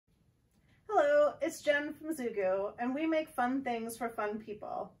it's Jen from Zooguu, and we make fun things for fun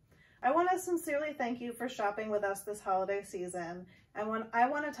people. I want to sincerely thank you for shopping with us this holiday season, and I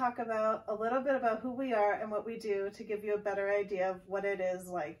want to talk about a little bit about who we are and what we do to give you a better idea of what it is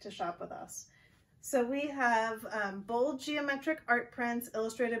like to shop with us. So we have bold geometric art prints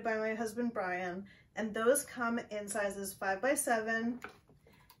illustrated by my husband Brian, and those come in sizes 5x7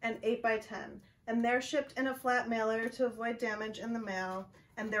 and 8x10, and they're shipped in a flat mailer to avoid damage in the mail,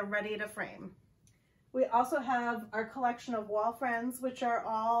 and they're ready to frame. We also have our collection of wall friends, which are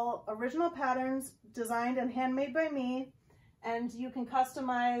all original patterns designed and handmade by me, and you can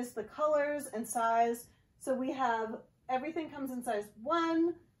customize the colors and size. So we have everything comes in size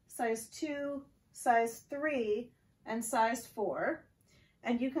 1, size 2, size 3, and size 4.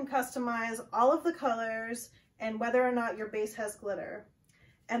 And you can customize all of the colors and whether or not your base has glitter.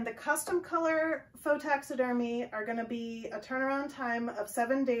 And the custom color faux taxidermy are going to be a turnaround time of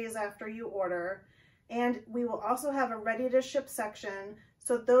 7 days after you order. And we will also have a ready to ship section,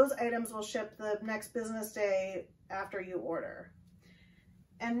 so those items will ship the next business day after you order.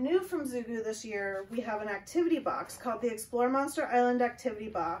 And new from Zooguu this year, we have an activity box called the Explore Monster Island Activity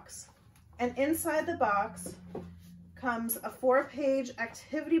Box. And inside the box comes a 4-page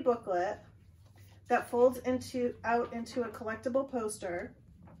activity booklet that folds out into a collectible poster.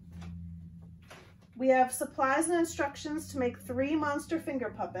 We have supplies and instructions to make 3 monster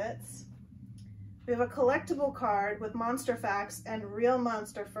finger puppets. We have a collectible card with monster facts and real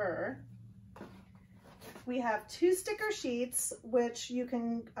monster fur. We have 2 sticker sheets, which you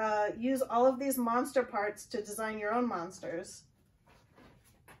can use all of these monster parts to design your own monsters.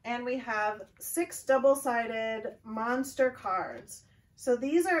 And we have 6 double-sided monster cards. So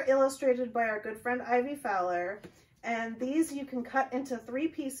these are illustrated by our good friend Ivy Fowler, and these you can cut into 3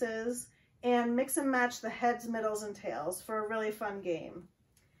 pieces and mix and match the heads, middles, and tails for a really fun game.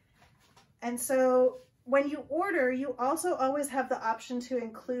 And so when you order, you also always have the option to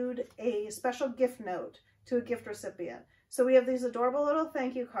include a special gift note to a gift recipient. So we have these adorable little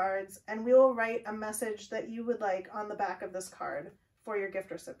thank you cards, and we will write a message that you would like on the back of this card for your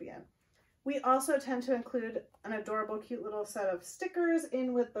gift recipient. We also tend to include an adorable, cute little set of stickers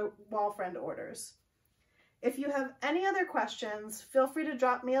in with the wall friend orders. If you have any other questions, feel free to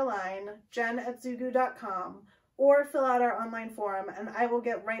drop me a line, jen@zooguu.com, or fill out our online forum, and I will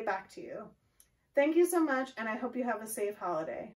get right back to you. Thank you so much, and I hope you have a safe holiday.